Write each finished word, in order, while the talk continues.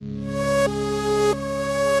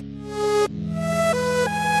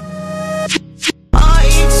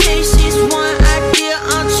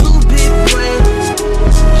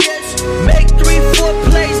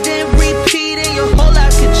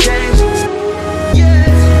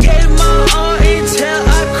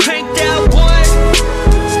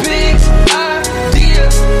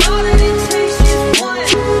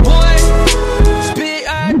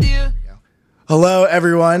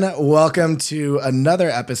everyone. Welcome to another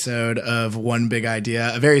episode of One Big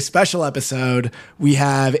Idea, a very special episode. We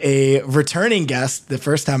have a returning guest, the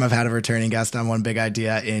first time I've had a returning guest on One Big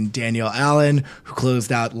Idea, in Daniel Allan, who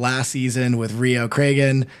closed out last season with Rio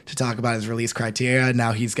Cragen to talk about his release criteria.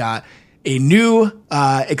 Now he's got a new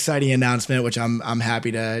exciting announcement, which I'm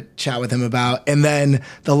happy to chat with him about. And then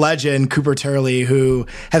the legend, Cooper Turley, who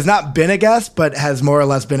has not been a guest, but has more or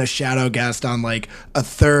less been a shadow guest on like a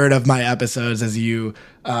third of my episodes, as you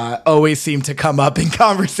always seem to come up in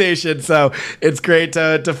conversation. So it's great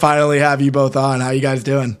to finally have you both on. How you guys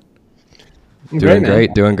doing? Doing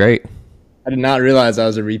great. I did not realize I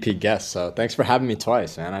was a repeat guest, so thanks for having me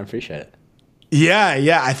twice, man. I appreciate it.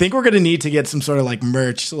 Yeah. I think we're going to need to get some sort of like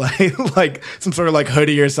merch, like some sort of like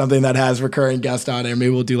hoodie or something that has recurring guest on it. Maybe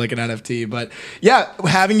we'll do like an NFT. But yeah,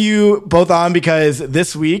 having you both on because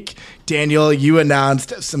this week, Daniel, you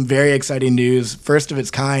announced some very exciting news, first of its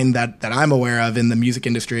kind that I'm aware of in the music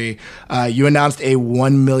industry. You announced a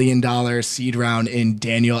 $1 million seed round in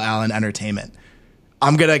Daniel Allan Entertainment.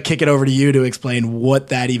 I'm going to kick it over to you to explain what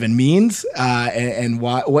that even means and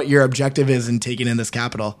what your objective is in taking in this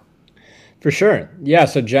capital. For sure. Yeah.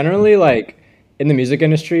 So generally, like in the music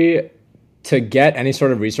industry, to get any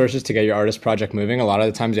sort of resources to get your artist project moving, a lot of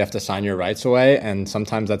the times you have to sign your rights away. And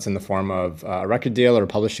sometimes that's in the form of a record deal or a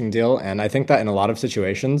publishing deal. And I think that in a lot of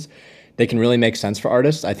situations, they can really make sense for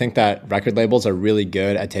artists. I think that record labels are really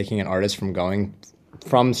good at taking an artist from going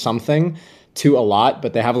from something to a lot,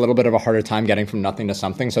 but they have a little bit of a harder time getting from nothing to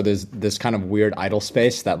something. So there's this kind of weird idle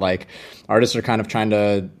space that like artists are kind of trying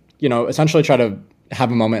to, essentially try to have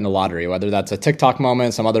a moment in a lottery, whether that's a TikTok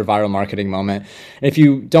moment, some other viral marketing moment. And if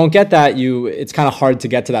you don't get that, it's kind of hard to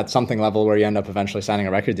get to that something level where you end up eventually signing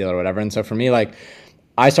a record deal or whatever. And so for me, like,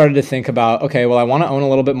 I started to think about, okay, well, I want to own a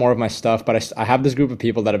little bit more of my stuff, but I have this group of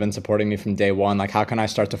people that have been supporting me from day one. Like, how can I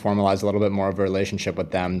start to formalize a little bit more of a relationship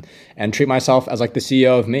with them and treat myself as like the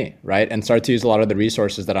CEO of me, right? And start to use a lot of the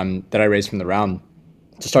resources that I raised from the round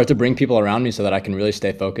to start to bring people around me so that I can really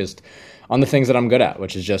stay focused on the things that I'm good at,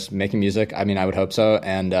 which is just making music. I mean, I would hope so.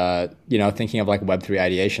 And, thinking of like Web3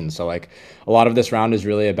 ideation. So like a lot of this round is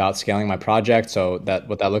really about scaling my project. So that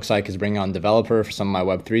what that looks like is bringing on a developer for some of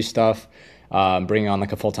my Web3 stuff, bringing on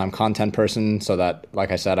like a full-time content person so that,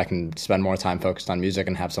 like I said, I can spend more time focused on music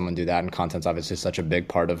and have someone do that. And content's obviously such a big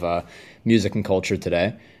part of music and culture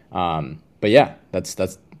today. But yeah,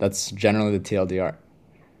 that's generally the TLDR.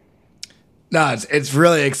 No, it's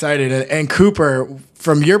really exciting. And Cooper,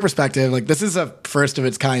 from your perspective, like this is a first of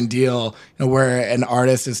its kind deal, where an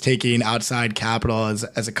artist is taking outside capital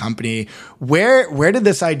as a company. Where did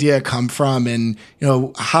this idea come from? And,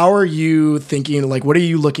 how are you thinking, like, what are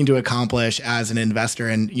you looking to accomplish as an investor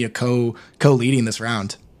and, co-leading this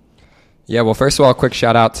round? Yeah, well, first of all, a quick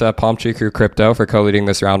shout out to Palm Tree Crew Crypto for co-leading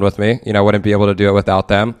this round with me. Wouldn't be able to do it without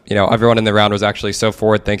them. Everyone in the round was actually so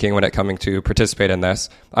forward thinking when it coming to participate in this.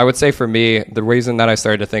 I would say for me, the reason that I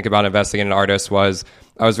started to think about investing in an artist was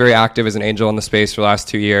I was very active as an angel in the space for the last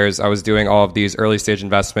 2 years. I was doing all of these early stage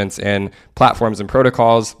investments in platforms and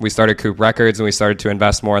protocols. We started Coop Records and we started to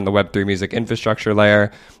invest more in the Web3 music infrastructure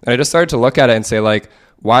layer. And I just started to look at it and say, like,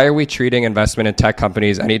 why are we treating investment in tech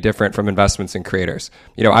companies any different from investments in creators?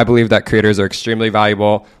 I believe that creators are extremely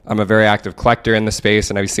valuable. I'm a very active collector in the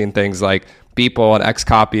space, and I've seen things like Beeple and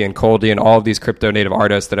Xcopy and Coldy and all of these crypto native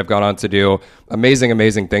artists that have gone on to do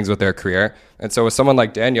amazing things with their career. And so with someone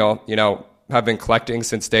like Daniel, have been collecting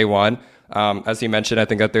since day one. As he mentioned, I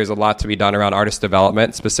think that there's a lot to be done around artist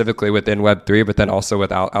development, specifically within Web3, but then also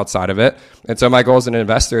outside of it. And so my goal as an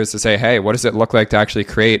investor is to say, hey, what does it look like to actually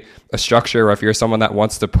create a structure where if you're someone that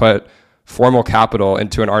wants to put formal capital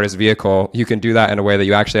into an artist vehicle, you can do that in a way that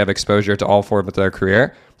you actually have exposure to all forms of their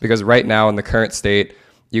career. Because right now in the current state,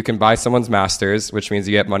 you can buy someone's masters, which means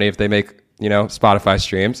you get money if they make, Spotify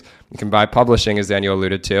streams. You can buy publishing, as Daniel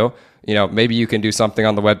alluded to. Maybe you can do something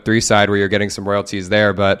on the Web3 side where you're getting some royalties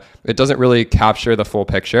there, but it doesn't really capture the full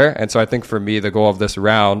picture. And so I think for me, the goal of this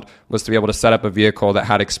round was to be able to set up a vehicle that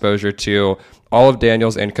had exposure to all of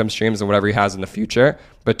Daniel's income streams and whatever he has in the future,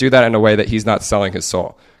 but do that in a way that he's not selling his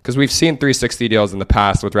soul. Because we've seen 360 deals in the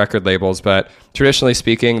past with record labels, but traditionally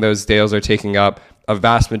speaking, those deals are taking up a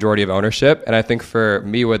vast majority of ownership. And I think for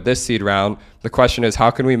me with this seed round, the question is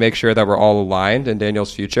how can we make sure that we're all aligned in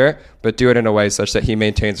Daniel's future, but do it in a way such that he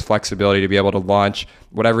maintains flexibility to be able to launch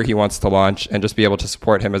whatever he wants to launch and just be able to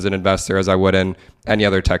support him as an investor as I would in any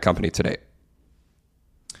other tech company to date.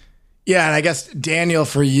 Yeah. And I guess, Daniel,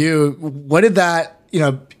 for you, what did that,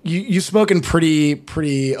 you've spoken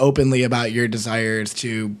pretty openly about your desires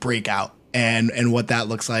to break out and what that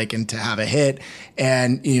looks like, and to have a hit,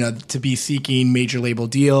 and to be seeking major label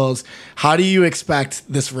deals. How do you expect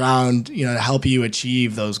this round to help you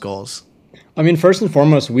achieve those goals? I mean, first and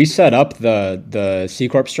foremost, we set up the C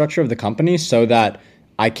Corp structure of the company so that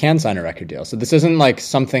I can sign a record deal. So this isn't like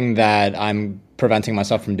something that I'm preventing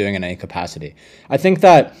myself from doing in any capacity. I think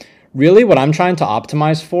that really what I'm trying to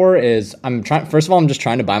optimize for is first of all, I'm just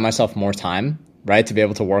trying to buy myself more time, right, to be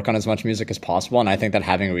able to work on as much music as possible. And I think that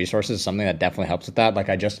having resources is something that definitely helps with that. Like,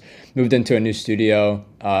 I just moved into a new studio.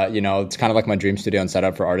 It's kind of like my dream studio and set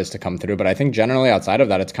up for artists to come through. But I think generally outside of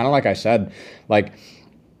that, it's kind of like I said, like,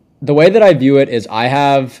 the way that I view it is if I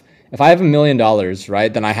have $1 million,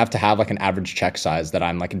 right, then I have to have like an average check size that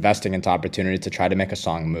I'm like investing into opportunity to try to make a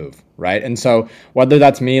song move, right? And so whether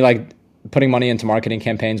that's me like putting money into marketing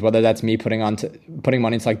campaigns, whether that's me putting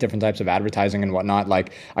money into like different types of advertising and whatnot,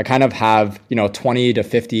 like I kind of have 20 to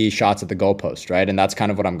 50 shots at the goalpost, right? And that's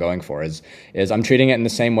kind of what I'm going for is I'm treating it in the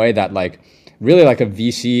same way that like really like a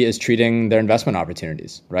VC is treating their investment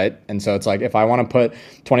opportunities, right? And so it's like if I want to put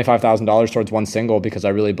 $25,000 towards one single because I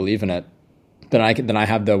really believe in it, then I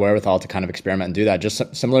have the wherewithal to kind of experiment and do that,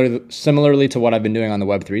 just similarly to what I've been doing on the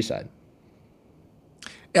Web3 side.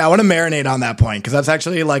 Yeah, I want to marinate on that point because that's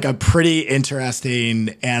actually like a pretty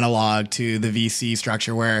interesting analog to the VC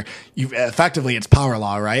structure where effectively it's power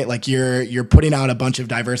law, right? Like you're putting out a bunch of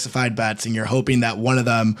diversified bets and you're hoping that one of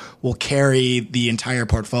them will carry the entire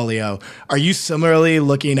portfolio. Are you similarly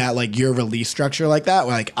looking at like your release structure like that?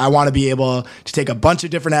 Like I want to be able to take a bunch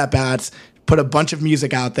of different at bats, put a bunch of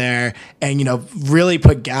music out there, and really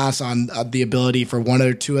put gas on the ability for one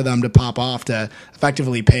or two of them to pop off to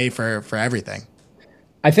effectively pay for everything.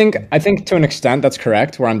 I think to an extent that's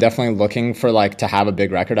correct, where I'm definitely looking for like to have a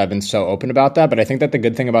big record. I've been so open about that, but I think that the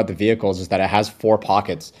good thing about the vehicles is that it has 4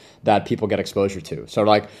 pockets that people get exposure to. So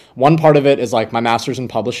like one part of it is like my masters in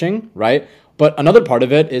publishing, right? But another part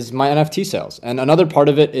of it is my NFT sales, and another part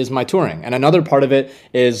of it is my touring, and another part of it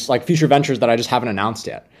is like future ventures that I just haven't announced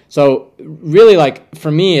yet. So really, like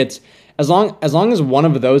for me, it's as long as one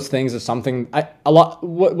of those things is something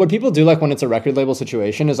what people do like when it's a record label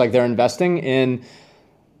situation is like they're investing in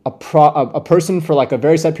a person for like a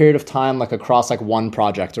very set period of time, like across like one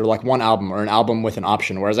project or like one album or an album with an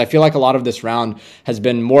option. Whereas I feel like a lot of this round has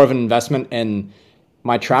been more of an investment in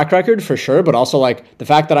my track record for sure, but also like the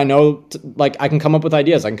fact that I know like I can come up with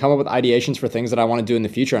ideas, I can come up with ideations for things that I want to do in the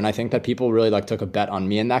future. And I think that people really like took a bet on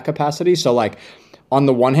me in that capacity. So like on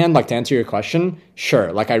the one hand, like to answer your question,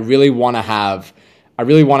 sure. Like I really want to have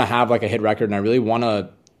like a hit record, and I really want to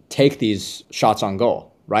take these shots on goal.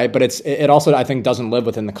 Right. But it also, I think, doesn't live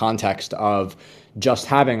within the context of just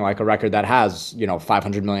having like a record that has,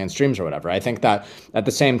 500 million streams or whatever. I think that at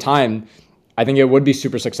the same time, I think it would be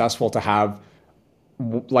super successful to have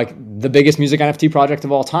like the biggest music NFT project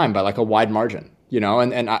of all time by like a wide margin,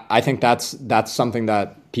 and I think that's something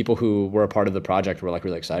that people who were a part of the project were like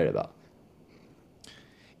really excited about.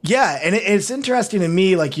 Yeah, and it's interesting to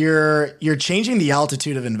me, like you're changing the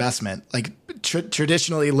altitude of investment. Like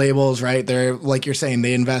traditionally labels, right? They're like you're saying,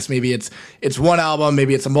 they invest, maybe it's one album,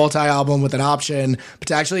 maybe it's a multi-album with an option, but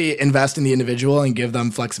to actually invest in the individual and give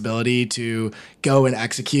them flexibility to go and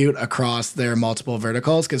execute across their multiple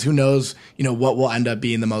verticals, because who knows, what will end up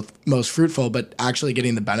being the most fruitful, but actually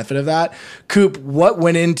getting the benefit of that. Coop, what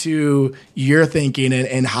went into your thinking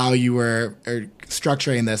and how you were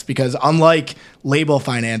structuring this? Because unlike label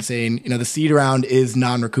financing, the seed round is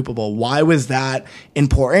non-recoupable. Why was that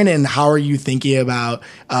important, and how are you thinking about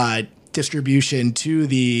distribution to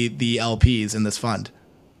the LPs in this fund?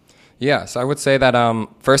 Yes, I would say that,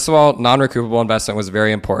 first of all, non-recoupable investment was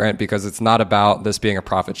very important because it's not about this being a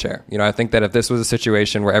profit share. I think that if this was a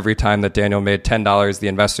situation where every time that Daniel made $10, the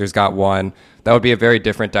investors got $1, that would be a very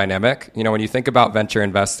different dynamic. When you think about venture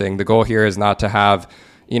investing, the goal here is not to have,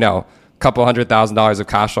 couple $100,000 of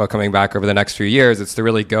cash flow coming back over the next few years. It's to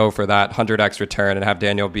really go for that 100x return and have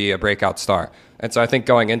Daniel be a breakout star. And so I think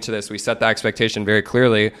going into this, we set the expectation very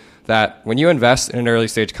clearly that when you invest in an early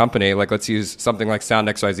stage company, like let's use something like Sound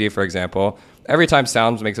XYZ, for example, every time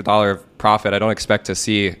Sound makes $1 of profit, I don't expect to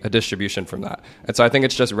see a distribution from that. And so I think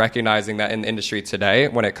it's just recognizing that in the industry today,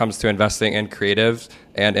 when it comes to investing in creatives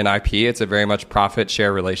and in IP, it's a very much profit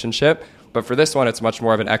share relationship. But for this one, it's much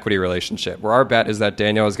more of an equity relationship, where our bet is that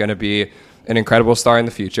Daniel is going to be an incredible star in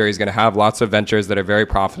the future. He's going to have lots of ventures that are very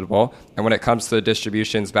profitable. And when it comes to the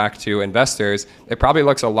distributions back to investors, it probably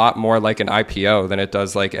looks a lot more like an IPO than it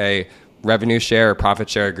does like a revenue share or profit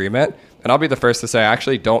share agreement. And I'll be the first to say I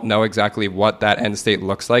actually don't know exactly what that end state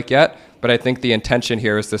looks like yet. But I think the intention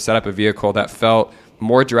here is to set up a vehicle that felt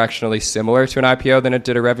more directionally similar to an IPO than it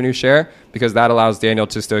did a revenue share, because that allows Daniel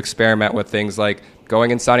just to experiment with things like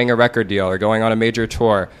going and signing a record deal or going on a major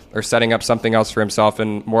tour or setting up something else for himself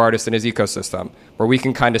and more artists in his ecosystem, where we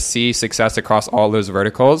can kind of see success across all those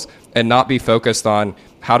verticals and not be focused on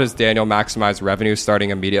how does Daniel maximize revenue starting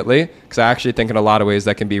immediately? Because I actually think in a lot of ways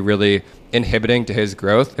that can be really inhibiting to his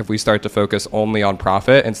growth if we start to focus only on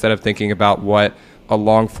profit instead of thinking about what a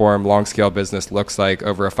long form, long scale business looks like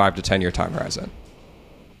over a 5 to 10 year time horizon.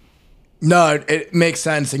 No, it makes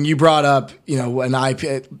sense. And you brought up,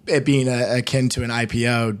 it being akin to an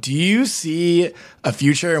IPO. Do you see a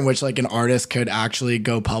future in which like an artist could actually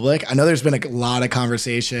go public? I know there's been a lot of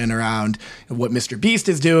conversation around what Mr. Beast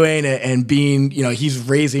is doing and being, he's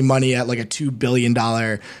raising money at like a $2 billion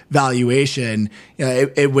valuation.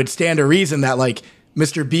 It would stand to reason that like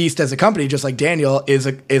Mr. Beast as a company, just like Daniel, is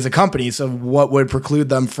a company. So what would preclude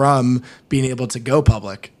them from being able to go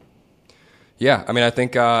public? Yeah, I mean, I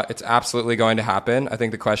think it's absolutely going to happen. I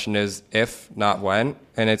think the question is if, not when,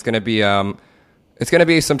 and it's going to be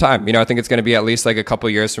some time. I think it's going to be at least like a couple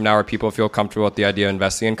years from now where people feel comfortable with the idea of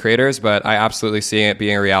investing in creators. But I absolutely see it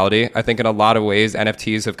being a reality. I think in a lot of ways,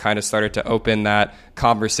 NFTs have kind of started to open that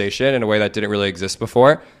conversation in a way that didn't really exist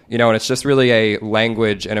before. And it's just really a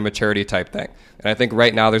language and a maturity type thing. And I think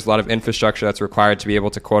right now there's a lot of infrastructure that's required to be able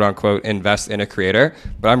to quote unquote invest in a creator.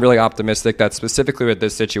 But I'm really optimistic that specifically with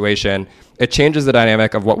this situation, it changes the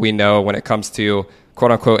dynamic of what we know when it comes to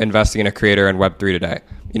quote unquote investing in a creator in Web3 today.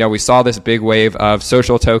 We saw this big wave of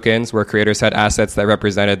social tokens where creators had assets that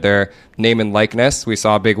represented their name and likeness. We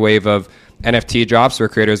saw a big wave of NFT drops where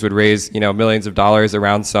creators would raise, millions of dollars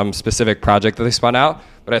around some specific project that they spun out.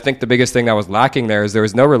 But I think the biggest thing that was lacking there is there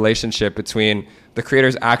was no relationship between the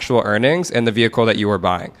creator's actual earnings and the vehicle that you were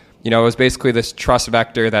buying. It was basically this trust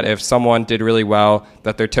vector that if someone did really well,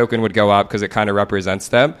 that their token would go up because it kind of represents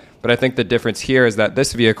them. But I think the difference here is that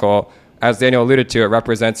this vehicle, as Daniel alluded to, it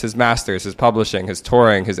represents his masters, his publishing, his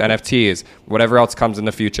touring, his NFTs, whatever else comes in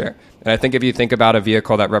the future. And I think if you think about a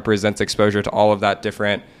vehicle that represents exposure to all of that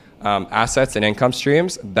different assets and income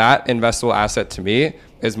streams, that investable asset to me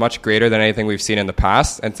is much greater than anything we've seen in the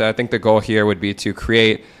past. And so I think the goal here would be to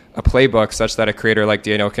create a playbook such that a creator like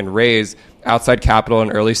Daniel can raise outside capital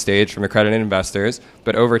in early stage from accredited investors,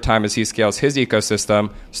 but over time as he scales his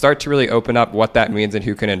ecosystem, start to really open up what that means and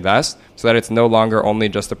who can invest so that it's no longer only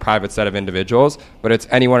just a private set of individuals, but it's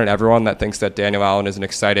anyone and everyone that thinks that Daniel Allan is an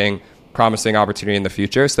exciting, promising opportunity in the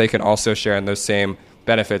future, so they can also share in those same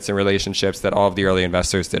benefits and relationships that all of the early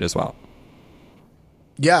investors did as well.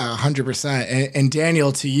 Yeah, 100%. And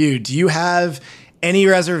Daniel, to you, do you have any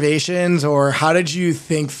reservations, or how did you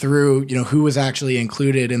think through, who was actually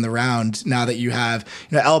included in the round now that you have,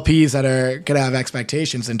 LPs that are going to have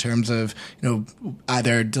expectations in terms of,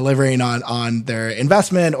 either delivering on their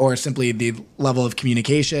investment or simply the level of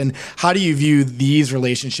communication? How do you view these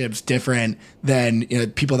relationships different than,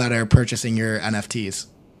 people that are purchasing your NFTs?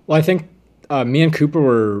 Well, I think me and Cooper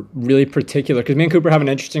were really particular because me and Cooper have an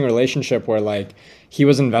interesting relationship where like he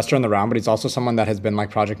was an investor in the round, but he's also someone that has been like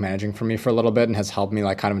project managing for me for a little bit and has helped me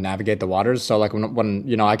like kind of navigate the waters. So like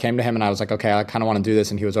when I came to him and I was like, okay, I kind of want to do this,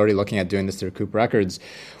 and he was already looking at doing this through Cooper Records,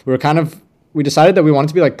 we decided that we wanted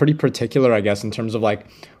to be like pretty particular, I guess, in terms of like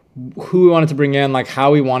who we wanted to bring in, like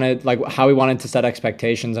how we wanted to set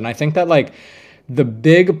expectations. And I think that like the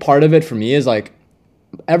big part of it for me is like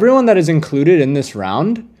everyone that is included in this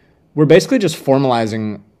round, we're basically just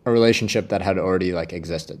formalizing a relationship that had already like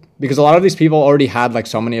existed, because a lot of these people already had like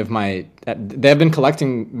so many of they have been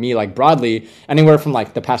collecting me like broadly anywhere from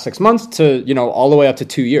like the past 6 months to, all the way up to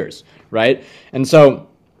 2 years. Right. And so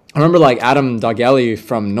I remember like Adam Doggelli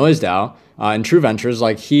from NoiseDAO and True Ventures,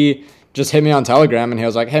 like he just hit me on Telegram and he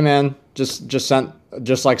was like, hey man, just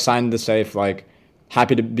signed the safe, like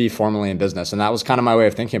happy to be formally in business. And that was kind of my way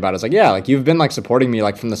of thinking about it. It's like, yeah, like you've been like supporting me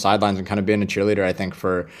like from the sidelines and kind of being a cheerleader, I think,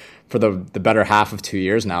 for the better half of 2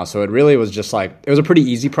 years now. So it really was just like, it was a pretty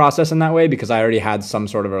easy process in that way because I already had some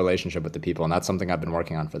sort of a relationship with the people. And that's something I've been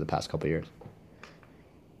working on for the past couple of years.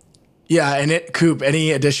 Yeah. And Coop,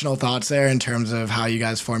 any additional thoughts there in terms of how you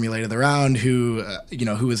guys formulated the round, who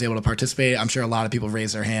was able to participate? I'm sure a lot of people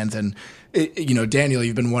raised their hands, and Daniel,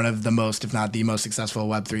 you've been one of the most, if not the most successful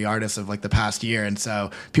Web3 artists of like the past year. And so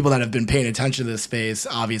people that have been paying attention to this space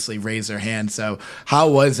obviously raised their hands. So how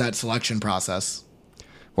was that selection process?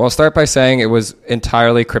 Well, I'll start by saying it was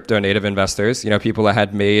entirely crypto native investors, people that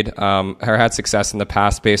had made or had success in the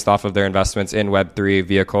past based off of their investments in Web3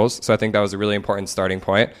 vehicles. So I think that was a really important starting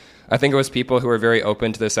point. I think it was people who were very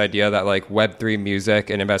open to this idea that like Web3 music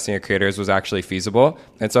and investing in creators was actually feasible.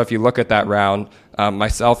 And so if you look at that round,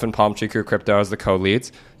 myself and Palm Tree Crew Crypto as the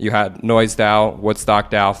co-leads, you had Noise DAO, Woodstock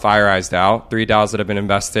DAO, FireEyes DAO, 3 DAOs that have been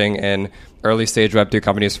investing in early stage Web3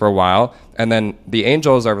 companies for a while. And then the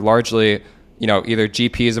angels are largely, either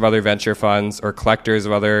GPs of other venture funds or collectors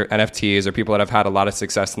of other NFTs or people that have had a lot of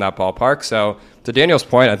success in that ballpark. So to Daniel's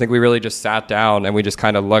point, I think we really just sat down and we just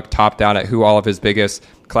kind of looked top down at who all of his biggest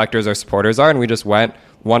collectors or supporters are. And we just went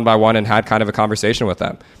one by one and had kind of a conversation with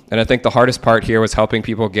them. And I think the hardest part here was helping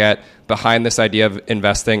people get behind this idea of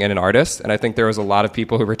investing in an artist. And I think there was a lot of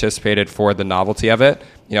people who participated for the novelty of it.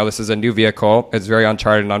 This is a new vehicle. It's very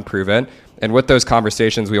uncharted and unproven. And with those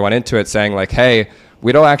conversations, we went into it saying like, hey,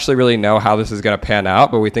 we don't actually really know how this is going to pan out,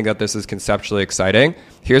 but we think that this is conceptually exciting.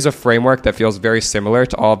 Here's a framework that feels very similar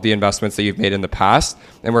to all of the investments that you've made in the past.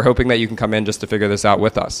 And we're hoping that you can come in just to figure this out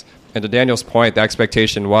with us. And to Daniel's point, the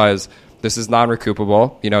expectation was this is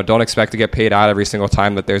non-recoupable. Don't expect to get paid out every single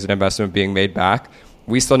time that there's an investment being made back.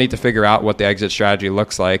 We still need to figure out what the exit strategy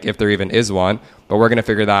looks like, if there even is one, but we're going to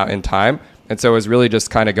figure that out in time. And so it was really just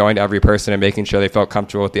kind of going to every person and making sure they felt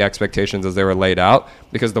comfortable with the expectations as they were laid out.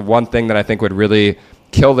 Because the one thing that I think would really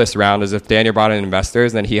kill this round is if Daniel brought in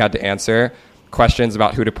investors, then he had to answer questions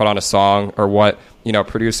about who to put on a song or what,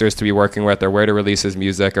 producers to be working with or where to release his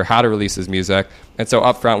music or how to release his music. And so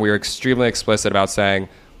up front, we were extremely explicit about saying,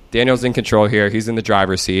 Daniel's in control here. He's in the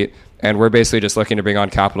driver's seat. And we're basically just looking to bring on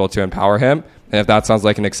capital to empower him. And if that sounds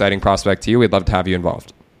like an exciting prospect to you, we'd love to have you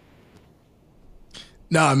involved.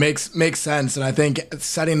 No, it makes sense. And I think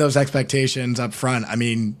setting those expectations up front,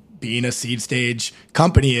 being a seed stage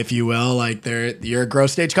company, if you will, like you're a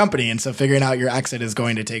growth stage company. And so figuring out your exit is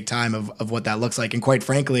going to take time of what that looks like. And quite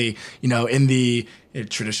frankly, in the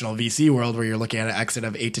traditional VC world where you're looking at an exit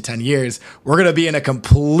of 8 to 10 years, we're going to be in a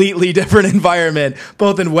completely different environment,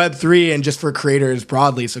 both in Web3 and just for creators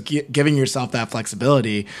broadly. So giving yourself that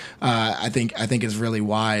flexibility, I think is really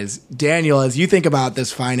wise. Daniel, as you think about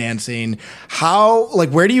this financing,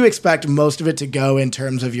 where do you expect most of it to go in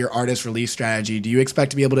terms of your artist release strategy? Do you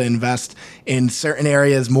expect to be able to invest in certain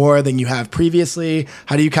areas more than you have previously?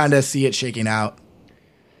 How do you kind of see it shaking out?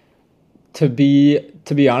 To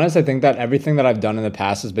be honest, I think that everything that I've done in the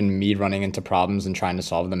past has been me running into problems and trying to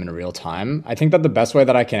solve them in real time. I think that the best way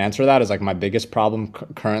that I can answer that is like my biggest problem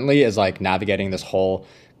currently is like navigating this whole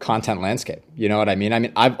content landscape. You know what I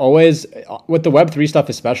mean? I've always, with the Web3 stuff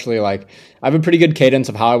especially, like I have a pretty good cadence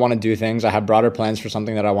of how I want to do things. I have broader plans for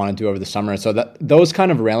something that I want to do over the summer. So that those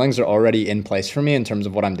kind of railings are already in place for me in terms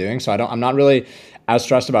of what I'm doing. So I'm not really as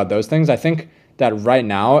stressed about those things. I think that right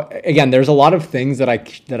now, again, there's a lot of things that I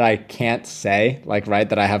can't say,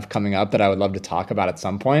 that I have coming up that I would love to talk about at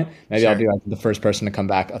some point. Maybe sure. I'll be like the first person to come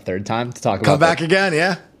back a third time to talk about. Come back again,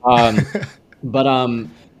 yeah.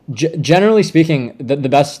 Generally speaking, the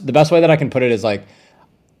best way that I can put it is like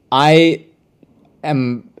I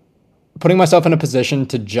am putting myself in a position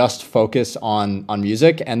to just focus on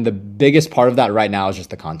music, and the biggest part of that right now is just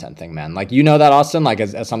the content thing, man. Like that, Austin. Like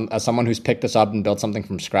as someone who's picked this up and built something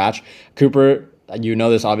from scratch, Cooper,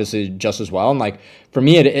 this obviously just as well. And like for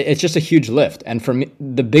me, it's just a huge lift. And for me,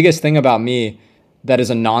 the biggest thing about me that is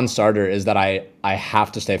a non-starter is that I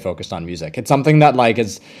have to stay focused on music. It's something that like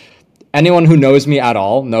is anyone who knows me at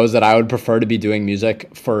all knows that I would prefer to be doing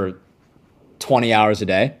music for 20 hours a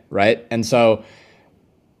day, right? And so.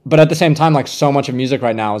 But at the same time, like so much of music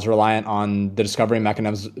right now is reliant on the discovery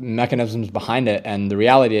mechanisms behind it, and the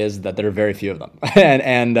reality is that there are very few of them,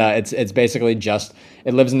 and it's basically just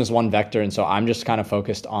it lives in this one vector, and so I'm just kind of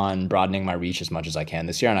focused on broadening my reach as much as I can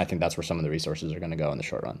this year, and I think that's where some of the resources are going to go in the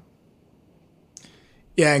short run.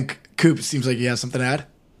 Yeah, and Coop, seems like you have something to add.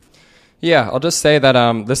 Yeah, I'll just say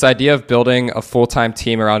that this idea of building a full-time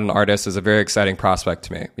team around an artist is a very exciting prospect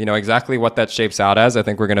to me. Exactly what that shapes out as, I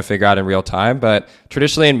think we're going to figure out in real time. But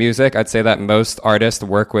traditionally in music, I'd say that most artists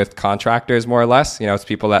work with contractors more or less. It's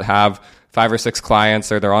people that have 5 or 6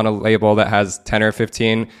 clients, or they're on a label that has 10 or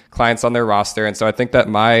 15 clients on their roster. And so I think that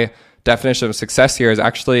my definition of success here is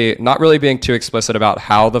actually not really being too explicit about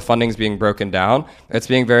how the funding is being broken down. It's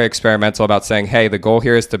being very experimental about saying, hey, the goal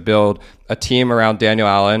here is to build a team around Daniel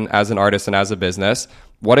Allan as an artist and as a business.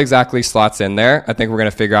 What exactly slots in there? I think we're going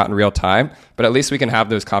to figure out in real time, but at least we can have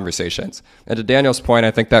those conversations. And to Daniel's point, I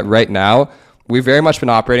think that right now, we've very much been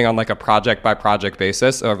operating on like a project by project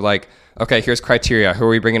basis of like, okay, here's criteria. Who are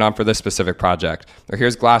we bringing on for this specific project? Or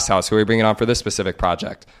here's Glasshouse. Who are we bringing on for this specific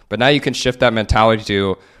project? But now you can shift that mentality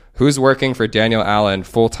to who's working for Daniel Allan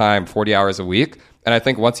full-time, 40 hours a week? And I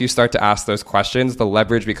think once you start to ask those questions, the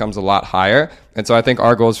leverage becomes a lot higher And so I think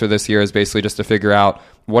our goals for this year is basically just to figure out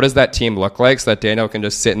what does that team look like so that Daniel can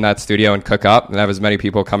just sit in that studio and cook up and have as many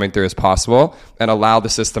people coming through as possible and allow the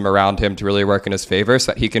system around him to really work in his favor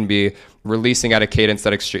so that he can be releasing at a cadence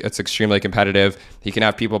that's extremely competitive. He can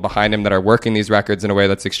have people behind him that are working these records in a way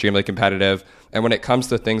that's extremely competitive. And when it comes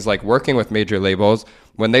to things like working with major labels,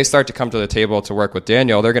 when they start to come to the table to work with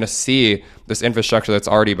Daniel, they're going to see this infrastructure that's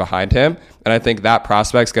already behind him. And I think that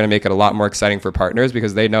prospect's going to make it a lot more exciting for partners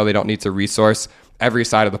because they know they don't need to resource every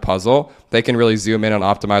side of the puzzle. They can really zoom in and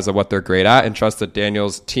optimize on what they're great at and trust that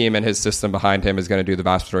Daniel's team and his system behind him is going to do the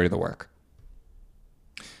vast majority of the work.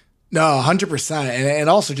 No, 100%. And it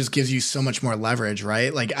also just gives you so much more leverage,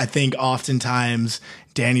 right? Like, I think oftentimes,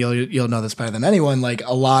 Daniel, you'll know this better than anyone, like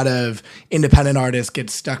a lot of independent artists get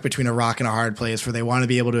stuck between a rock and a hard place where they want to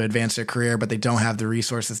be able to advance their career, but they don't have the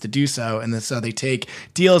resources to do so. And so they take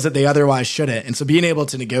deals that they otherwise shouldn't. And so being able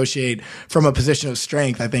to negotiate from a position of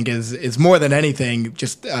strength, I think is more than anything,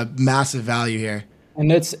 just a massive value here. And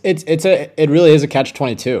it really is a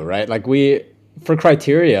catch-22, right? Like for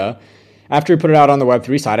Criteria, after we put it out on the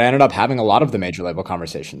Web3 side, I ended up having a lot of the major label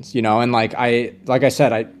conversations, and like I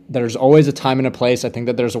said, there's always a time and a place. I think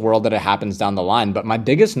that there's a world that it happens down the line, but my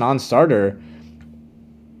biggest non-starter,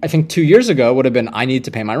 I think 2 years ago would have been, I need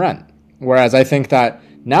to pay my rent. Whereas I think that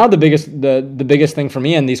now the biggest thing for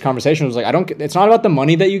me in these conversations was like, it's not about the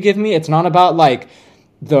money that you give me. It's not about like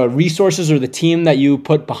the resources or the team that you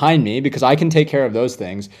put behind me, because I can take care of those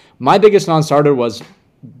things. My biggest non-starter was,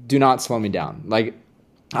 do not slow me down. Like,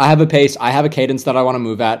 I have a pace, I have a cadence that I want to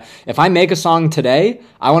move at. If I make a song today,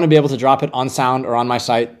 I want to be able to drop it on Sound or on my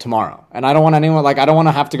site tomorrow. And I don't want anyone, I don't want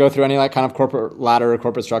to have to go through any kind of corporate ladder or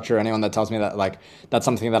corporate structure or anyone that tells me that that's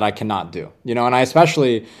something that I cannot do. And I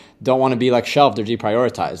especially don't want to be shelved or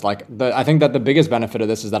deprioritized. I think that the biggest benefit of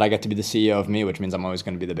this is that I get to be the CEO of me, which means I'm always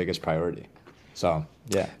going to be the biggest priority. So,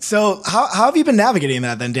 yeah. So how have you been navigating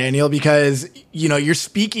that then, Daniel? Because, you're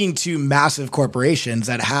speaking to massive corporations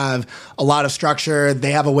that have a lot of structure.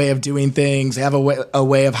 They have a way of doing things. They have a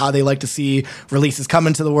way of how they like to see releases come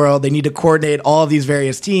into the world. They need to coordinate all of these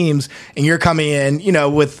various teams. And you're coming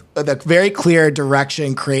in, with a very clear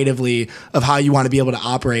direction creatively of how you want to be able to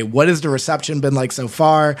operate. What has the reception been like so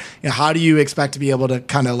far? How do you expect to be able to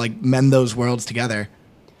kind of mend those worlds together?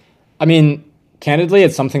 I mean, candidly,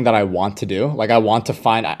 it's something that I want to do. I want to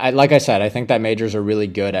find, like I said, I think that majors are really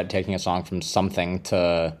good at taking a song from something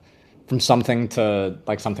to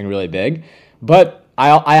something really big. But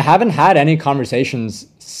I haven't had any conversations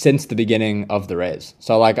since the beginning of the raise.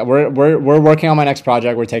 So we're working on my next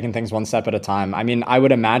project. We're taking things one step at a time. I mean, I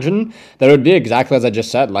would imagine that it would be exactly as I just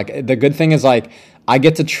said. The good thing is I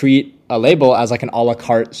get to treat a label as an a la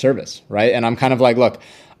carte service, right? And I'm kind of look,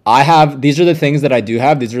 these are the things that I do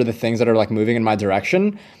have. These are the things that are moving in my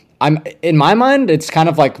direction. In my mind, it's kind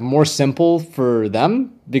of more simple for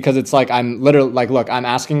them because it's I'm literally look, I'm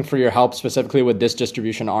asking for your help specifically with this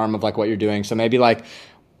distribution arm of what you're doing. So maybe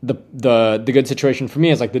the good situation for me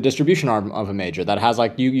is the distribution arm of a major that has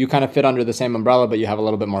you kind of fit under the same umbrella, but you have a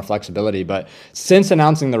little bit more flexibility. But since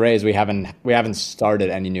announcing the raise, we haven't started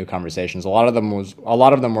any new conversations. A lot of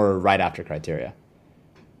them were right after Criteria.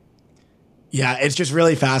 Yeah, it's just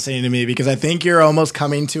really fascinating to me because I think you're almost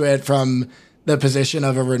coming to it from the position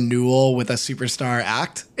of a renewal with a superstar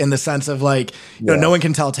act in the sense of no one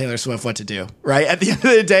can tell Taylor Swift what to do, right? At the end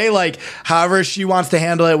of the day, however she wants to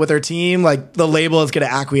handle it with her team, the label is going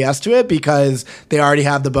to acquiesce to it because they already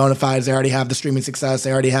have the bona fides, they already have the streaming success,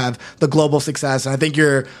 they already have the global success. And I think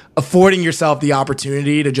you're affording yourself the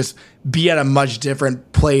opportunity to just be at a much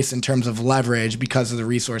different place in terms of leverage because of the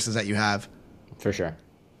resources that you have. For sure.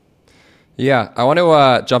 Yeah, I want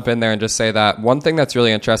to jump in there and just say that one thing that's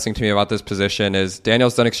really interesting to me about this position is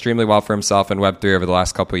Daniel's done extremely well for himself in Web3 over the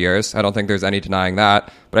last couple of years. I don't think there's any denying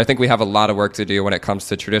that, but I think we have a lot of work to do when it comes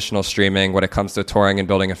to traditional streaming, when it comes to touring and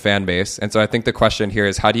building a fan base. And so I think the question here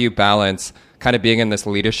is, how do you balance kind of being in this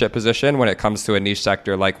leadership position when it comes to a niche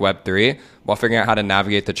sector like Web3 while figuring out how to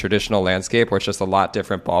navigate the traditional landscape where it's just a lot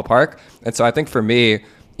different ballpark? And so I think for me,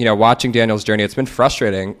 watching Daniel's journey, it's been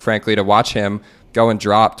frustrating, frankly, to watch him go and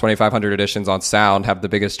drop 2,500 editions on Sound, have the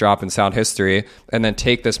biggest drop in Sound history, and then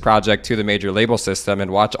take this project to the major label system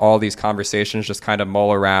and watch all these conversations just kind of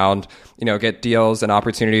mull around, get deals and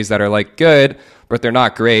opportunities that are good, but they're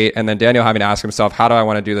not great. And then Daniel having to ask himself, how do I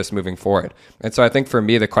want to do this moving forward? And so I think for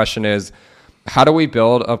me, the question is, how do we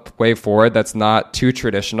build a way forward that's not too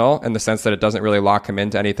traditional in the sense that it doesn't really lock him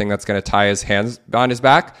into anything that's going to tie his hands behind his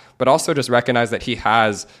back, but also just recognize that he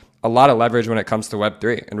has a lot of leverage when it comes to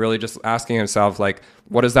Web3, and really just asking himself, like,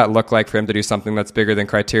 what does that look like for him to do something that's bigger than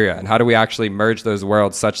Criteria? And how do we actually merge those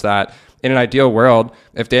worlds such that in an ideal world,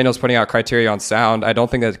 if Daniel's putting out Criteria on sound, I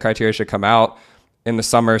don't think that Criteria should come out in the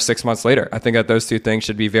summer 6 months later. I think that those two things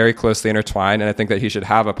should be very closely intertwined, and I think that he should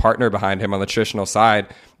have a partner behind him on the traditional side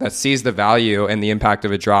that sees the value and the impact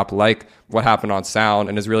of a drop like what happened on sound,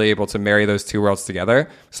 and is really able to marry those two worlds together,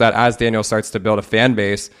 so that as Daniel starts to build a fan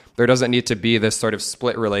base, there doesn't need to be this sort of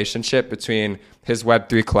split relationship between his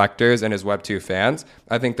Web3 collectors and his Web2 fans.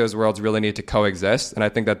 I think those worlds really need to coexist, and I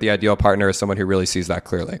think that the ideal partner is someone who really sees that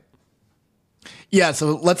clearly. Yeah,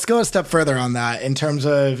 so let's go a step further on that in terms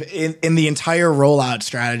of in the entire rollout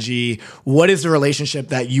strategy. What is the relationship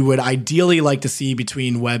that you would ideally like to see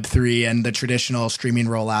between Web3 and the traditional streaming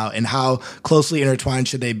rollout, and how closely intertwined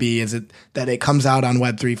should they be? Is it that it comes out on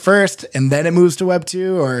Web3 first and then it moves to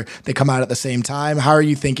Web2, or they come out at the same time? How are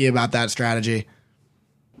you thinking about that strategy?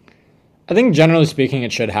 I think generally speaking,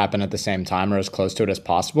 it should happen at the same time or as close to it as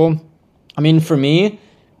possible. I mean, for me,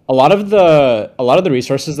 a lot of the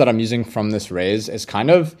resources that I'm using from this raise is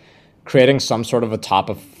kind of creating some sort of a top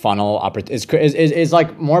of funnel is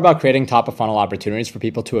like more about creating top of funnel opportunities for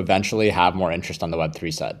people to eventually have more interest on the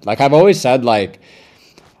Web3 side. Like I've always said, like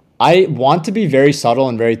I want to be very subtle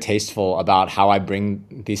and very tasteful about how I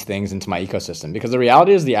bring these things into my ecosystem, because the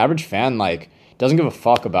reality is the average fan like doesn't give a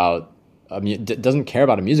fuck about doesn't care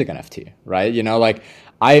about a music NFT, right? You know, like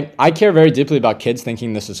I care very deeply about kids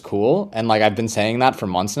thinking this is cool. And like I've been saying that for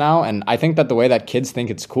months now. And I think that the way that kids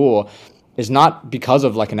think it's cool is not because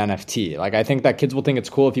of like an NFT. Like I think that kids will think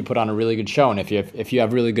it's cool if you put on a really good show and if you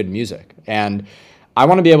have really good music. And I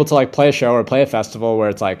want to be able to like play a show or play a festival where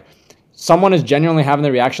it's like someone is genuinely having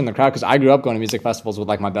the reaction in the crowd, because I grew up going to music festivals with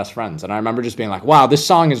like my best friends. And I remember just being like, wow, this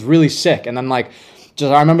song is really sick. And then like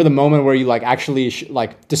just I remember the moment where you like actually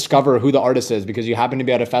like discover who the artist is because you happen to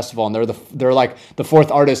be at a festival and they're like the fourth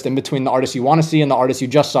artist in between the artist you want to see and the artist you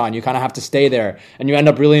just saw, and you kind of have to stay there and you end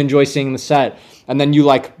up really enjoy seeing the set, and then you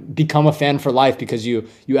like become a fan for life because you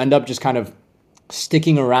end up just kind of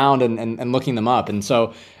sticking around and looking them up. And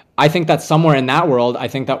so I think that somewhere in that world, I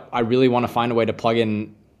think that I really want to find a way to plug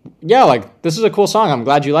in, yeah, like this is a cool song, I'm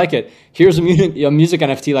glad you like it, here's a music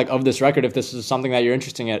NFT like of this record if this is something that you're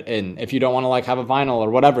interested in. If you don't want to like have a vinyl or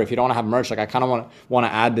whatever, if you don't want to have merch, like I kind of want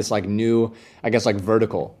to add this like new, I guess like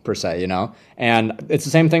vertical per se, you know. And it's the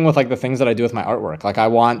same thing with like the things that I do with my artwork. Like I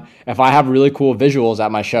want, if I have really cool visuals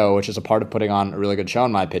at my show, which is a part of putting on a really good show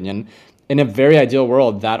in my opinion, in a very ideal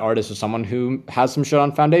world, that artist is someone who has some shit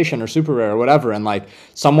on Foundation or Super Rare or whatever, and like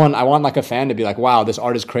someone, I want like a fan to be like, wow, this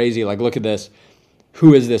art is crazy, like look at this,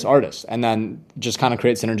 who is this artist? And then just kind of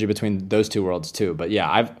create synergy between those two worlds too. But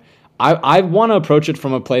yeah, I want to approach it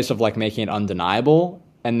from a place of like making it undeniable.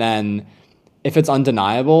 And then if it's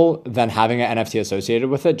undeniable, then having an NFT associated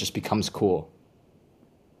with it just becomes cool.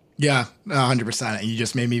 Yeah, 100%. You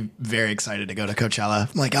just made me very excited to go to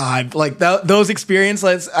Coachella. I'm like, I've like those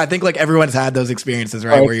experiences. I think like everyone's had those experiences,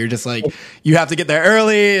 right? Where you're just like, you have to get there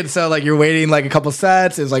early. And so like you're waiting like a couple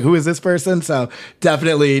sets. It's like, who is this person? So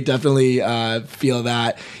definitely feel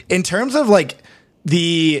that. In terms of like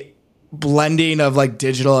the blending of like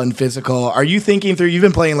digital and physical, are you thinking through, you've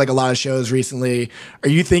been playing like a lot of shows recently, are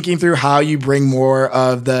you thinking through how you bring more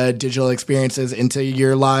of the digital experiences into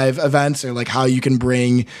your live events, or like how you can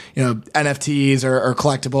bring, you know, NFTs or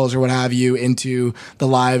collectibles or what have you into the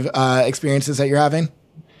live experiences that you're having?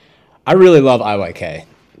 I really love IYK,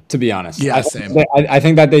 to be honest. Yeah, same. I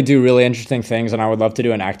think that they do really interesting things, and I would love to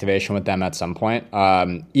do an activation with them at some point.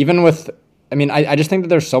 Even with, I mean, I just think that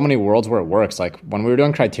there's so many worlds where it works. Like when we were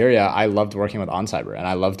doing Criteria, I loved working with OnCyber, and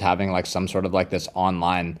I loved having like some sort of like this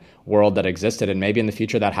online world that existed. And maybe in the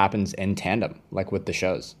future that happens in tandem, like with the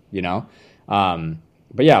shows, you know?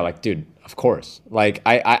 But yeah, like, dude, of course. Like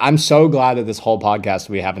I'm so glad that this whole podcast,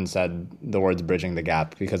 we haven't said the words bridging the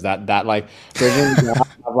gap, because that like bridging the gap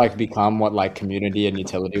have like become what like community and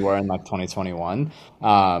utility were in like 2021.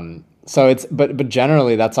 So it's, but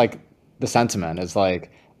generally that's like the sentiment is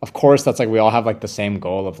like, of course, that's like we all have like the same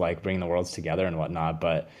goal of like bringing the worlds together and whatnot,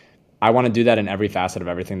 but I want to do that in every facet of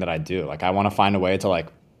everything that I do. Like I want to find a way to like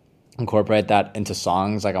incorporate that into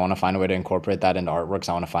songs. Like I want to find a way to incorporate that into artworks.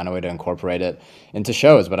 I want to find a way to incorporate it into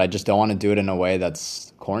shows, but I just don't want to do it in a way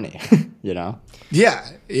that's corny, you know? Yeah.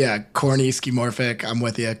 Corny, schemorphic. I'm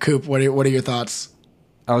with you. Coop, what are your thoughts?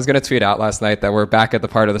 I was going to tweet out last night that we're back at the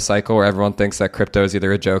part of the cycle where everyone thinks that crypto is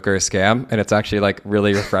either a joke or a scam. And it's actually like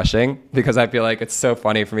really refreshing because I feel like it's so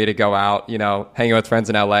funny for me to go out, you know, hanging with friends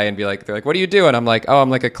in LA and be like, they're like, what do you do? And I'm like, oh, I'm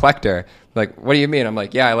like a collector. Like, what do you mean? I'm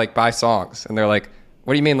like, yeah, I like buy songs. And they're like,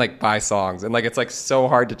 what do you mean like buy songs? And like it's like so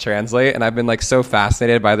hard to translate, and I've been like so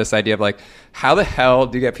fascinated by this idea of like how the hell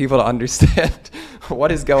do you get people to understand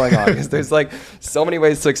what is going on? Because there's like so many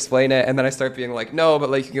ways to explain it, and then I start being like, no, but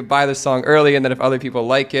like you can buy the song early, and then if other people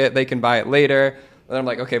like it, they can buy it later. And then I'm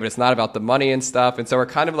like, okay, but it's not about the money and stuff. And so we're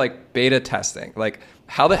kind of like beta testing. Like,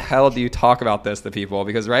 how the hell do you talk about this to people?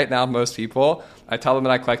 Because right now, most people, I tell them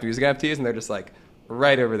that I collect music NFTs, and they're just like,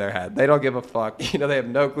 right over their head. They don't give a fuck. You know, they have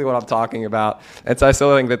no clue what I'm talking about. And so I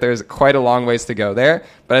still think that there's quite a long ways to go there.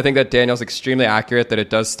 But I think that Daniel's extremely accurate that it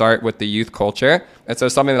does start with the youth culture. And so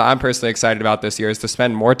something that I'm personally excited about this year is to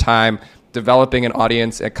spend more time developing an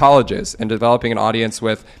audience at colleges and developing an audience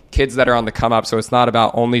with kids that are on the come up. So it's not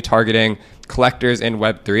about only targeting collectors in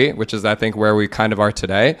Web3, which is, I think, where we kind of are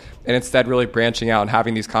today. And instead really branching out and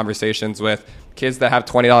having these conversations with kids that have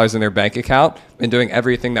 $20 in their bank account and doing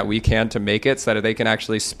everything that we can to make it so that they can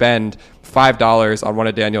actually spend $5 on one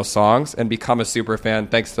of Daniel's songs and become a super fan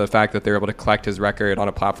thanks to the fact that they're able to collect his record on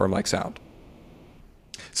a platform like Sound.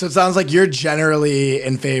 So it sounds like you're generally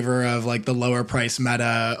in favor of like the lower price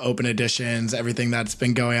meta, open editions, everything that's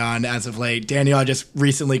been going on as of late. Daniel, I just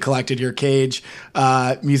recently collected your Cage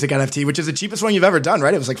music NFT, which is the cheapest one you've ever done,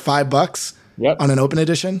 right? It was like $5 on an open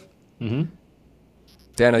edition. Mm-hmm.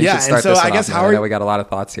 Daniel, you should start this one off, man. I know we got a lot of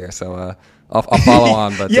thoughts here, so I'll follow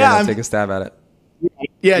on, but Daniel, take a stab at it.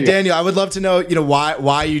 Yeah, Daniel, I would love to know,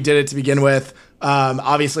 why you did it to begin with.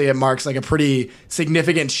 Obviously, it marks like a pretty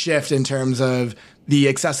significant shift in terms of the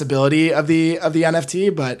accessibility of the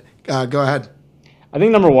NFT, but go ahead. I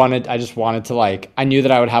think number one, I just wanted to I knew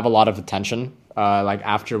that I would have a lot of attention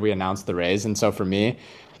after we announced the raise, and so for me,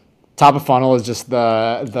 top of funnel is just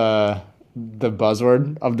the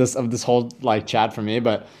buzzword of this whole chat for me.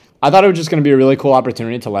 But I thought it was just going to be a really cool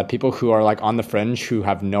opportunity to let people who are on the fringe, who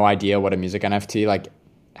have no idea what a music NFT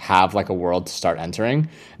have a world to start entering.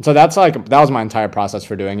 And so that's that was my entire process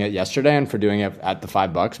for doing it yesterday and for doing it at the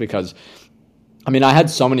 $5, because I mean, I had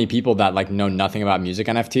so many people that know nothing about music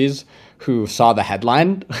NFTs who saw the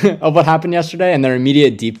headline of what happened yesterday, and their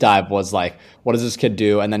immediate deep dive was what does this kid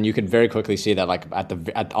do? And then you could very quickly see that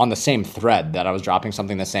on the same thread that I was dropping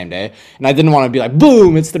something the same day, and I didn't want to be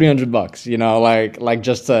boom, it's $300,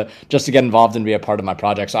 just to get involved and be a part of my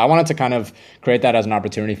project. So I wanted to kind of create that as an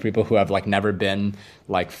opportunity for people who have never been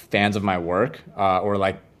fans of my work or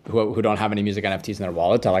who don't have any music NFTs in their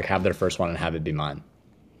wallet to have their first one and have it be mine.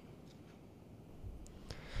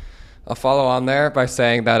 I'll follow on there by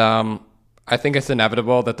saying that I think it's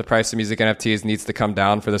inevitable that the price of music NFTs needs to come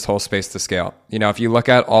down for this whole space to scale. If you look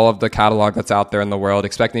at all of the catalog that's out there in the world,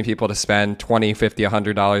 expecting people to spend $20, $50,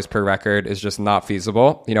 $100 per record is just not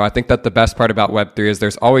feasible. I think that the best part about Web3 is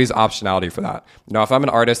there's always optionality for that. If I'm an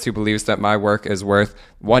artist who believes that my work is worth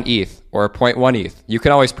 1 ETH or 0.1 ETH, you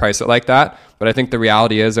can always price it like that. But I think the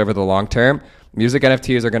reality is, over the long term, music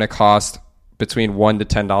NFTs are going to cost between $1 to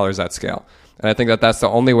 $10 at scale. And I think that that's the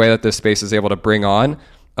only way that this space is able to bring on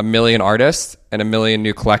 1 million artists and 1 million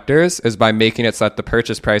new collectors, is by making it so that the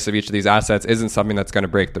purchase price of each of these assets isn't something that's going to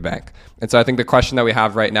break the bank. And so I think the question that we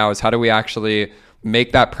have right now is, how do we actually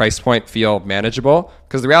make that price point feel manageable?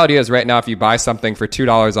 Because the reality is, right now, if you buy something for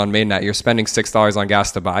 $2 on mainnet, you're spending $6 on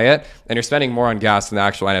gas to buy it, and you're spending more on gas than the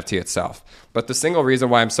actual NFT itself. But the single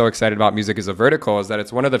reason why I'm so excited about music as a vertical is that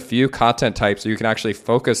it's one of the few content types where you can actually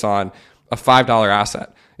focus on a $5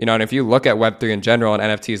 asset. And if you look at Web3 in general and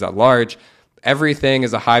NFTs at large, everything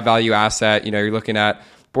is a high value asset. You're looking at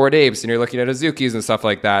Bored Apes and you're looking at Azukis and stuff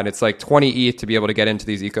like that. And it's 20 ETH to be able to get into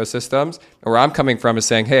these ecosystems. And where I'm coming from is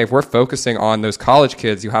saying, hey, if we're focusing on those college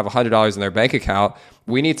kids who have $100 in their bank account,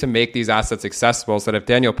 we need to make these assets accessible so that if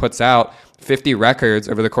Daniel puts out 50 records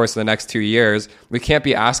over the course of the next 2 years, we can't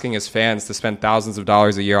be asking his fans to spend thousands of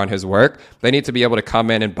dollars a year on his work. They need to be able to come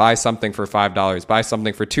in and buy something for $5, buy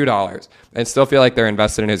something for $2, and still feel like they're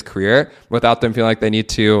invested in his career without them feeling like they need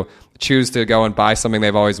to choose to go and buy something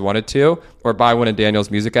they've always wanted to, or buy one of Daniel's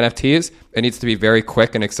music NFTs. It needs to be very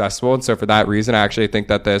quick and accessible. And so for that reason, I actually think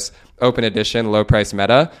that this open edition, low price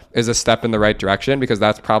meta is a step in the right direction, because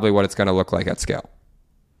that's probably what it's going to look like at scale.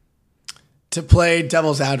 To play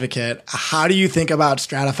devil's advocate, how do you think about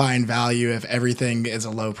stratifying value if everything is a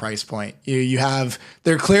low price point?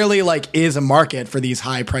 There clearly is a market for these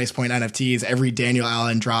high price point NFTs. Every Daniel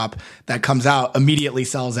Allan drop that comes out immediately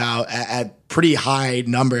sells out at pretty high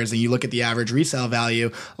numbers. And you look at the average resale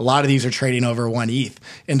value, a lot of these are trading over 1 ETH.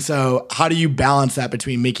 And so how do you balance that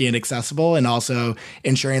between making it accessible and also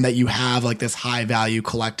ensuring that you have this high value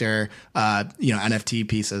collector, NFT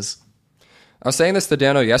pieces? I was saying this to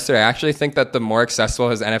Daniel yesterday. I actually think that the more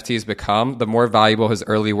accessible his NFTs become, the more valuable his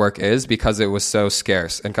early work is because it was so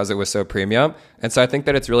scarce and because it was so premium. And so I think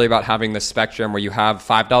that it's really about having this spectrum where you have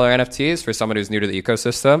 $5 NFTs for someone who's new to the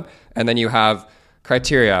ecosystem, and then you have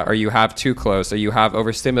Criteria, or you have Too Close, or you have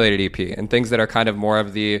Overstimulated EP, and things that are kind of more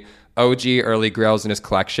of the OG early grails in his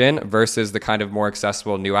collection versus the kind of more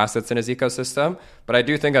accessible new assets in his ecosystem. But I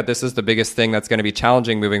do think that this is the biggest thing that's going to be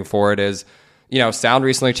challenging moving forward is, Sound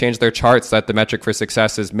recently changed their charts that the metric for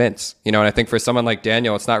success is mints. And I think for someone like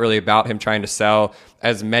Daniel, it's not really about him trying to sell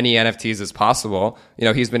as many NFTs as possible.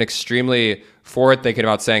 He's been extremely forward thinking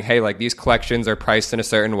about saying, hey, like these collections are priced in a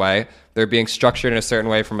certain way. They're being structured in a certain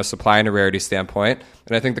way from a supply and a rarity standpoint.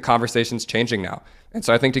 And I think the conversation's changing now. And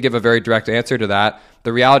so I think to give a very direct answer to that,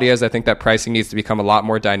 the reality is I think that pricing needs to become a lot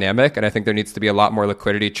more dynamic. And I think there needs to be a lot more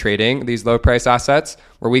liquidity trading these low price assets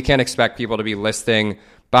where we can't expect people to be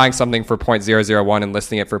buying something for 0.001 and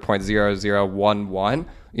listing it for 0.0011.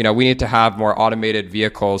 We need to have more automated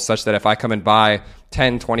vehicles such that if I come and buy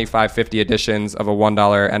 10, 25, 50 editions of a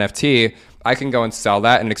 $1 NFT, I can go and sell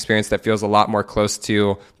that in an experience that feels a lot more close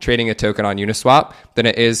to trading a token on Uniswap than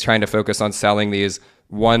it is trying to focus on selling these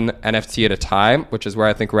one NFT at a time, which is where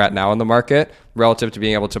I think we're at now in the market, relative to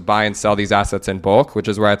being able to buy and sell these assets in bulk, which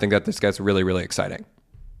is where I think that this gets really, really exciting.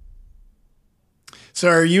 So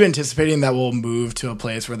are you anticipating that we'll move to a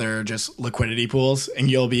place where there are just liquidity pools and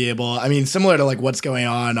you'll be able, similar to like what's going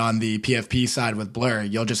on the PFP side with Blur,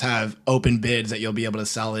 you'll just have open bids that you'll be able to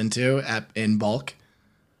sell into in bulk?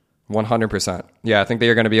 100%. Yeah, I think that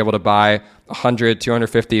you're going to be able to buy 100,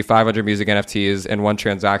 250, 500 music NFTs in one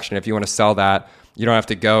transaction. If you want to sell that, you don't have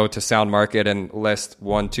to go to Sound Market and list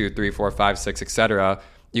 1, 2, 3, 4, 5, 6, etc.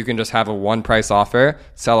 You can just have a one price offer,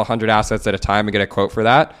 sell 100 assets at a time and get a quote for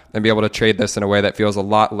that, and be able to trade this in a way that feels a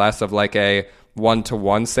lot less of like a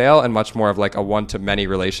one-to-one sale and much more of like a one-to-many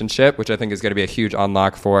relationship, which I think is going to be a huge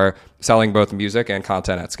unlock for selling both music and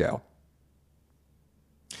content at scale.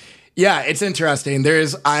 Yeah, it's interesting.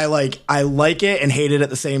 I like it and hate it at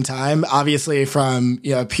the same time. Obviously, from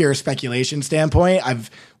a pure speculation standpoint, I've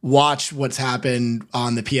watched what's happened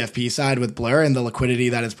on the PFP side with Blur and the liquidity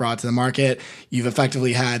that it's brought to the market. You've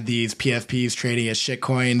effectively had these PFPs trading as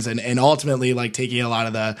shitcoins and ultimately like taking a lot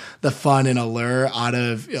of the fun and allure out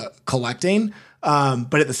of collecting.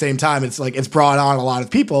 But at the same time, it's brought on a lot of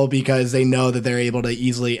people because they know that they're able to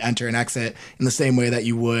easily enter and exit in the same way that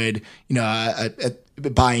you would,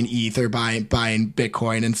 buying ETH or buying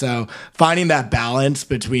Bitcoin. And so finding that balance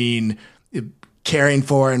between caring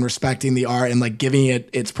for and respecting the art and like giving it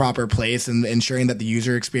its proper place and ensuring that the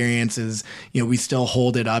user experience is, we still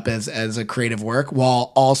hold it up as a creative work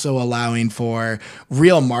while also allowing for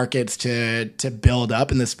real markets to build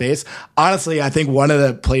up in the space. Honestly, I think one of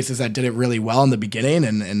the places that did it really well in the beginning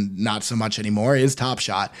and not so much anymore is Top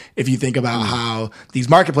Shot. If you think about how these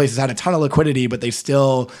marketplaces had a ton of liquidity, but they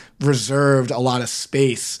still reserved a lot of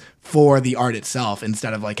space for the art itself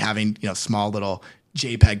instead of like having, small little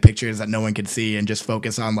JPEG pictures that no one could see and just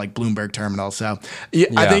focus on like Bloomberg terminal. So yeah.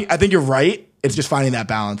 I think you're right. It's just finding that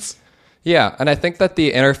balance. Yeah. And I think that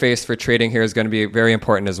the interface for trading here is going to be very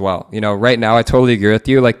important as well. Right now, I totally agree with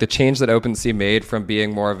you. Like the change that OpenSea made from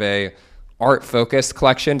being more of a art focused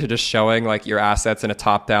collection to just showing like your assets in a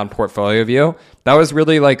top down portfolio view, that was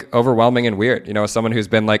really like overwhelming and weird, as someone who's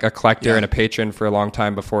been like a collector and a patron for a long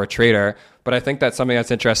time before a trader. But I think that something that's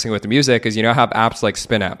interesting with music is, have apps like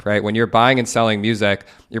SpinApp, right? When you're buying and selling music,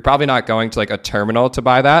 you're probably not going to like a terminal to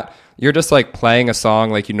buy that. You're just like playing a song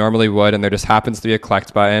like you normally would, and there just happens to be a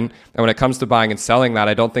collect button. And when it comes to buying and selling that,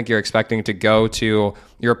 I don't think you're expecting to go to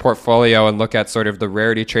your portfolio and look at sort of the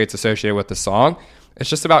rarity traits associated with the song. It's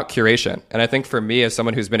just about curation. And I think for me, as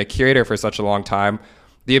someone who's been a curator for such a long time,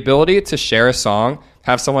 the ability to share a song,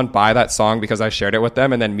 have someone buy that song because I shared it with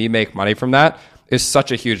them, and then me make money from that is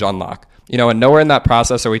such a huge unlock. And nowhere in that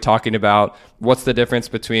process are we talking about what's the difference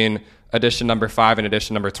between edition number 5 and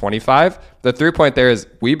edition number 25. The through point there is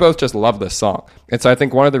we both just love this song. And so I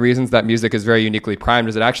think one of the reasons that music is very uniquely primed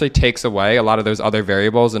is it actually takes away a lot of those other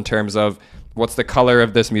variables in terms of what's the color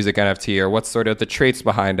of this music NFT or what's sort of the traits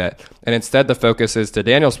behind it. And instead the focus is, to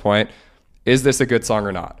Daniel's point, is this a good song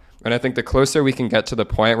or not? And I think the closer we can get to the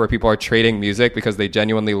point where people are trading music because they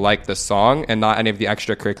genuinely like the song and not any of the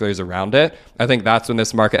extracurriculars around it, I think that's when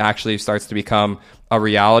this market actually starts to become a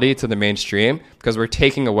reality to the mainstream, because we're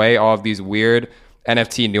taking away all of these weird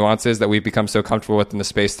NFT nuances that we've become so comfortable with in the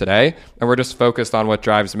space today. And we're just focused on what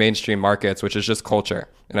drives mainstream markets, which is just culture.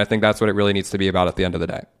 And I think that's what it really needs to be about at the end of the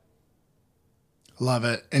day. Love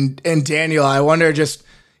it. And Daniel, I wonder just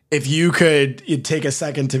if you could take a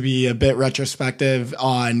second to be a bit retrospective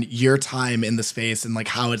on your time in the space and like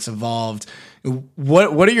how it's evolved,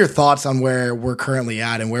 what are your thoughts on where we're currently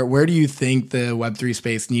at, and where do you think the Web3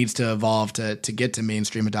 space needs to evolve to get to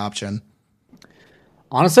mainstream adoption?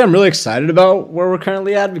 Honestly, I'm really excited about where we're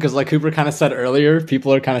currently at because like Cooper kind of said earlier,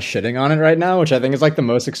 people are kind of shitting on it right now, which I think is like the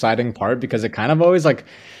most exciting part because it kind of always like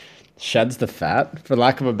sheds the fat, for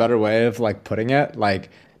lack of a better way of like putting it. Like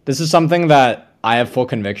this is something that I have full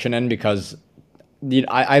conviction in because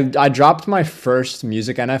I dropped my first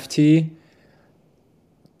music NFT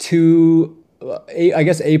to I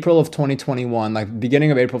guess April of 2021, like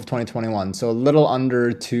beginning of April of 2021. So a little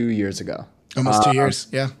under 2 years ago. Almost 2 years.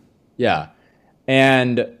 Yeah. Yeah.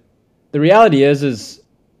 And the reality is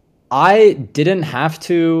I didn't have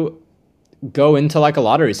to go into like a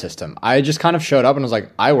lottery system. I just kind of showed up and was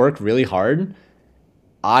like, I work really hard.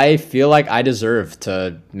 I feel like I deserve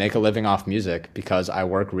to make a living off music because I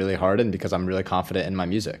work really hard and because I'm really confident in my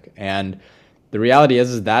music. And the reality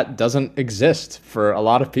is that doesn't exist for a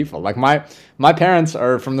lot of people. Like my parents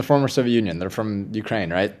are from the former Soviet Union. They're from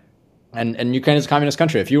Ukraine, right? And Ukraine is a communist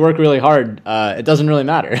country. If you work really hard, it doesn't really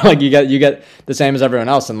matter. Like you get the same as everyone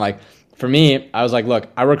else. And like for me, I was like, look,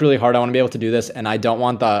 I work really hard. I want to be able to do this, and I don't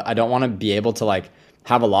want to be able to like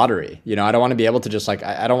have a lottery. You know, I don't want to be able to just like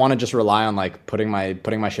I don't want to just rely on like putting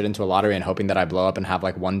my shit into a lottery and hoping that I blow up and have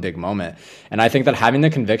like one big moment. And I think that having the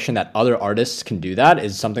conviction that other artists can do that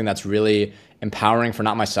is something that's really empowering for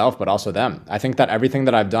not myself, but also them. I think that everything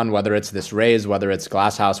that I've done, whether it's this Raise, whether it's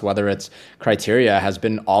Glasshouse, whether it's Criteria, has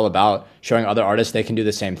been all about showing other artists they can do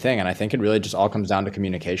the same thing. And I think it really just all comes down to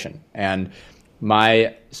communication. And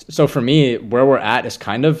so for me, where we're at is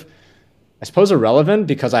kind of, I suppose, irrelevant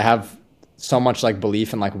because I have so much like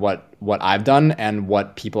belief in like what I've done and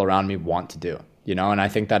what people around me want to do, you know? And I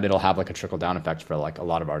think that it'll have like a trickle down effect for like a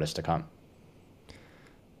lot of artists to come.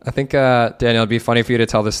 I think, Daniel, it'd be funny for you to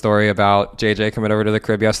tell the story about JJ coming over to the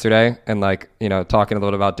crib yesterday and like, you know, talking a little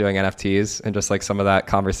bit about doing NFTs and just like some of that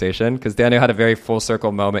conversation. Because Daniel had a very full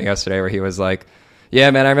circle moment yesterday where he was like, yeah,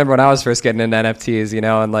 man, I remember when I was first getting into NFTs, you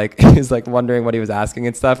know, and like he was like wondering what he was asking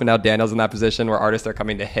and stuff. And now Daniel's in that position where artists are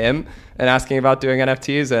coming to him and asking about doing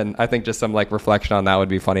NFTs. And I think just some like reflection on that would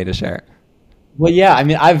be funny to share. Well, yeah, I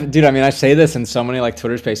mean, I say this in so many like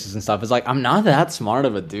Twitter spaces and stuff. It's like, I'm not that smart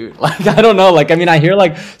of a dude. Like, I don't know. Like, I mean, I hear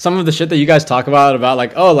like some of the shit that you guys talk about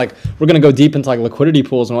like, oh, like we're going to go deep into like liquidity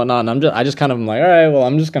pools and whatnot. And I just kind of am like, all right, well,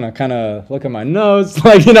 I'm just going to kind of look at my notes.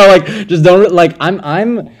 Like, you know, like just don't like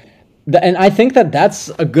and I think that that's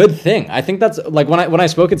a good thing. I think that's like when I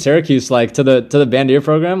spoke at Syracuse, like to the Bandier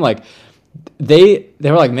program, like they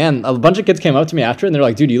were like, man, a bunch of kids came up to me after it and they're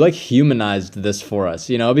like, dude, you like humanized this for us,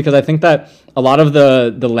 you know, because I think that a lot of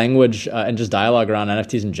the language and just dialogue around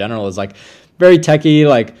NFTs in general is like very techie,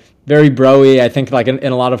 like very bro-y, I think like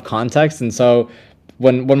in a lot of context. And so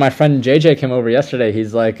when my friend JJ came over yesterday,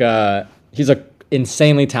 he's like, he's a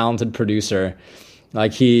insanely talented producer.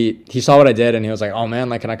 Like he saw what I did and he was like, oh man,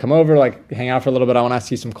 like, can I come over, like hang out for a little bit? I want to ask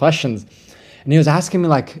you some questions. And he was asking me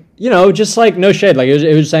like, you know, just like no shade. Like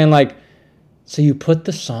it was saying like, so you put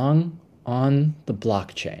the song on the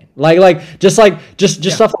blockchain, just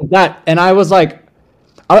stuff like that. And I was like,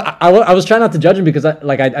 I was trying not to judge him because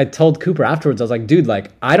I told Cooper afterwards, I was like, dude,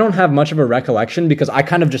 like I don't have much of a recollection because I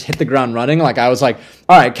kind of just hit the ground running. Like I was like,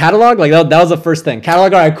 all right, catalog, like that was the first thing.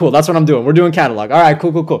 Catalog, all right, cool, that's what I'm doing. We're doing catalog. All right,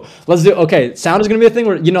 cool. Let's do, okay, sound is gonna be a thing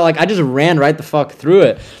where, you know, like I just ran right the fuck through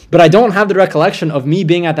it. But I don't have the recollection of me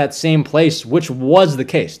being at that same place, which was the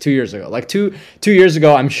case 2 years ago. Like two years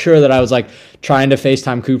ago, I'm sure that I was like trying to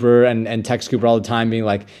FaceTime Cooper and text Cooper all the time being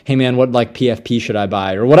like, hey man, what like PFP should I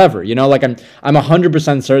buy or whatever, you know, like I'm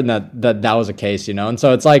 100% certain that was a case, you know? And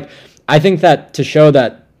so it's like, I think that to show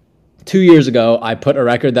that 2 years ago, I put a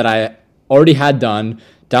record that I already had done,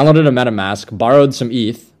 downloaded a MetaMask, borrowed some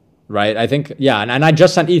ETH, right? I think, yeah. And I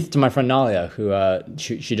just sent ETH to my friend Nalia, who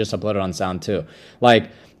she just uploaded on Sound too.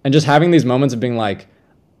 Like, and just having these moments of being like,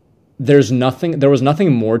 there was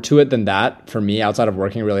nothing more to it than that for me outside of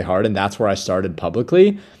working really hard. And that's where I started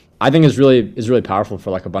publicly. I think is really powerful for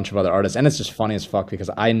like a bunch of other artists. And it's just funny as fuck because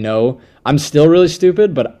I know I'm still really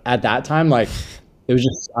stupid, but at that time, like I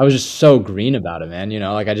was just so green about it, man. You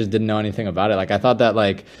know, like I just didn't know anything about it. Like I thought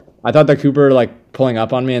that Cooper like pulling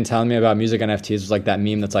up on me and telling me about music NFTs was like that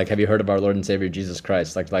meme that's like, have you heard of our Lord and Savior Jesus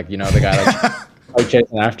Christ? Like you know, the guy like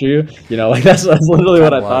chasing after you, you know, like that's literally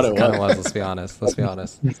what I thought it was. Kind of was. Let's be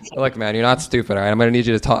honest. Look, man, you're not stupid. All right, I'm gonna need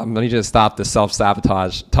you to stop the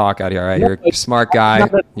self-sabotage talk out here. All right, you're a smart guy.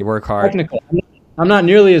 You work hard. Technical. I'm not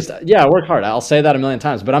nearly as, I work hard. I'll say that a million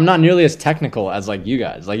times, but I'm not nearly as technical as like you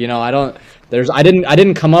guys. Like, I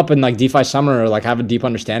didn't come up in like DeFi summer or like have a deep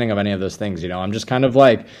understanding of any of those things. I'm just kind of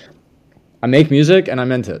like, I make music and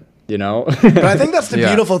I'm into it. But I think that's the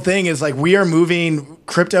beautiful thing is like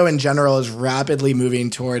crypto in general is rapidly moving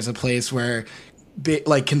towards a place where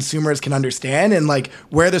like consumers can understand, and like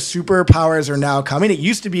where the superpowers are now coming. It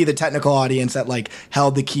used to be the technical audience that like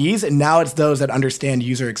held the keys, and now it's those that understand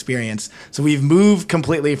user experience. So we've moved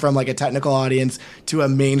completely from like a technical audience to a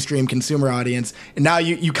mainstream consumer audience. And now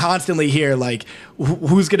you constantly hear like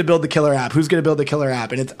who's going to build the killer app? Who's going to build the killer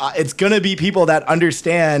app? And it's going to be people that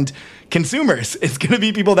understand consumers. It's going to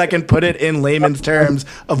be people that can put it in layman's terms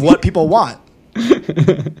of what people want.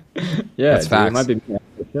 That's facts. It might be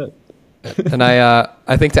and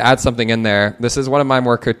I think to add something in there, this is one of my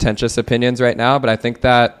more contentious opinions right now, but I think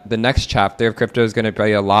that the next chapter of crypto is going to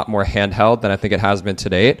be a lot more handheld than I think it has been to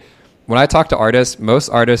date. When I talk to artists, most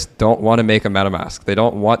artists don't want to make a MetaMask. They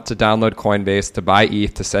don't want to download Coinbase to buy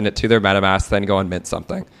ETH, to send it to their MetaMask, then go and mint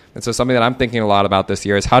something. And so something that I'm thinking a lot about this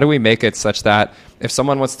year is how do we make it such that if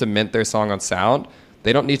someone wants to mint their song on Sound,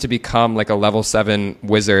 they don't need to become like a level 7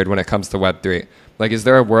 wizard when it comes to Web3. Like, is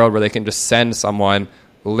there a world where they can just send someone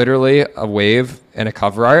literally a wave and a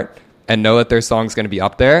cover art and know that their song's going to be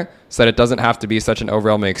up there so that it doesn't have to be such an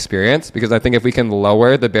overwhelming experience? Because I think if we can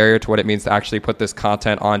lower the barrier to what it means to actually put this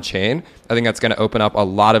content on chain, I think that's going to open up a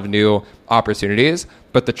lot of new opportunities.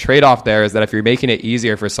 But the trade-off there is that if you're making it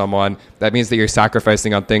easier for someone, that means that you're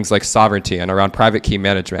sacrificing on things like sovereignty and around private key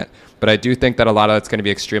management. But I do think that a lot of that's going to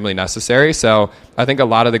be extremely necessary. So I think a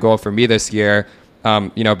lot of the goal for me this year,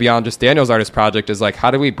 beyond just Daniel's artist project, is like,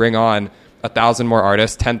 how do we bring on 1,000 more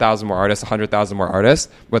artists, 10,000 more artists, 100,000 more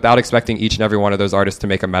artists without expecting each and every one of those artists to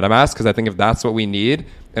make a MetaMask? Because I think if that's what we need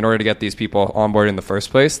in order to get these people on board in the first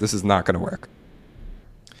place, this is not going to work.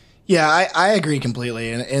 Yeah, I agree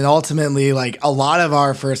completely. And ultimately, like a lot of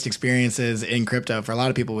our first experiences in crypto for a lot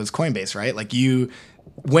of people was Coinbase, right? Like you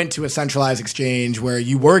went to a centralized exchange where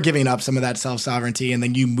you were giving up some of that self-sovereignty, and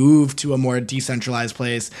then you moved to a more decentralized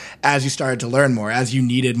place as you started to learn more, as you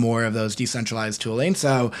needed more of those decentralized tooling.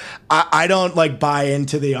 So I don't like buy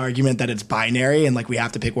into the argument that it's binary and like we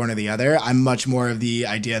have to pick one or the other. I'm much more of the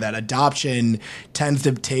idea that adoption tends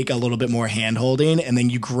to take a little bit more hand-holding, and then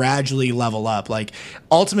you gradually level up. Like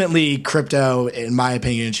ultimately, crypto, in my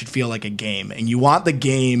opinion, should feel like a game, and you want the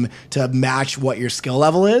game to match what your skill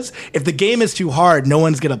level is. If the game is too hard, no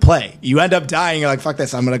one's going to play. You end up dying. You're like, fuck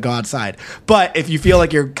this, I'm going to go outside. But if you feel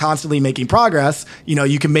like you're constantly making progress,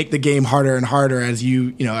 you can make the game harder and harder as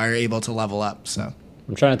you are able to level up. So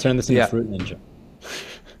I'm trying to turn this into Fruit Ninja.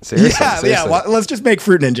 Seriously. Well, let's just make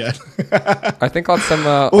Fruit Ninja. I think on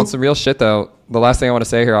some real shit though, the last thing I want to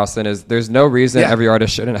say here, Austin, is there's no reason every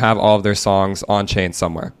artist shouldn't have all of their songs on chain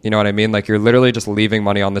somewhere. You know what I mean? Like you're literally just leaving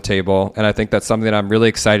money on the table. And I think that's something that I'm really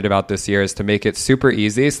excited about this year, is to make it super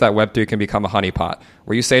easy so that Web3 can become a honeypot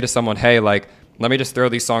where you say to someone, hey, like, let me just throw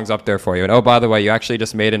these songs up there for you. And oh, by the way, you actually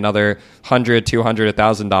just made another $100, $200,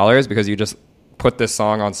 $1,000 because you just put this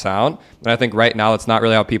song on Sound. And I think right now it's not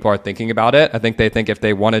really how people are thinking about it. I think they think if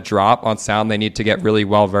they want to drop on Sound, they need to get really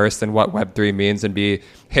well versed in what Web3 means and be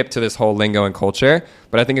hip to this whole lingo and culture.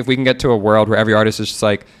 But I think if we can get to a world where every artist is just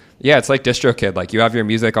like, yeah, it's like DistroKid. Like you have your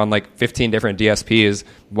music on like 15 different DSPs.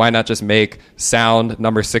 Why not just make Sound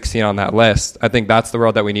number 16 on that list? I think that's the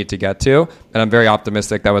world that we need to get to. And I'm very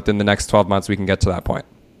optimistic that within the next 12 months, we can get to that point.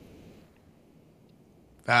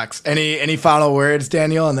 Facts. Any final words,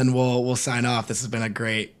 Daniel? And then we'll sign off. This has been a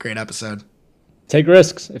great episode. Take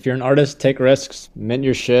risks. If you're an artist, take risks, mint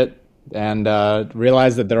your shit, and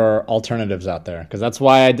realize that there are alternatives out there. Because that's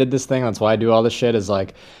why I did this thing. That's why I do all this shit, is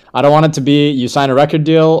like, I don't want it to be you sign a record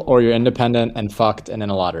deal or you're independent and fucked and in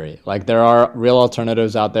a lottery. Like there are real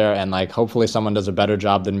alternatives out there, and like hopefully someone does a better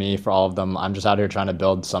job than me for all of them. I'm just out here trying to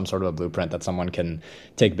build some sort of a blueprint that someone can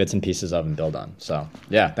take bits and pieces of and build on. So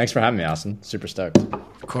yeah, thanks for having me, Austin. Super stoked.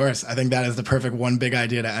 Of course. I think that is the perfect one big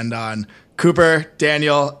idea to end on. Cooper,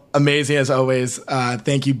 Daniel, amazing as always.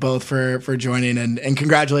 Thank you both for joining, and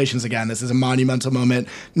congratulations again. This is a monumental moment,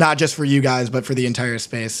 not just for you guys, but for the entire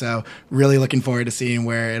space. So really looking forward to seeing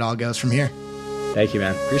where it all goes from here. Thank you,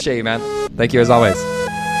 man. Appreciate you, man. Thank you as always.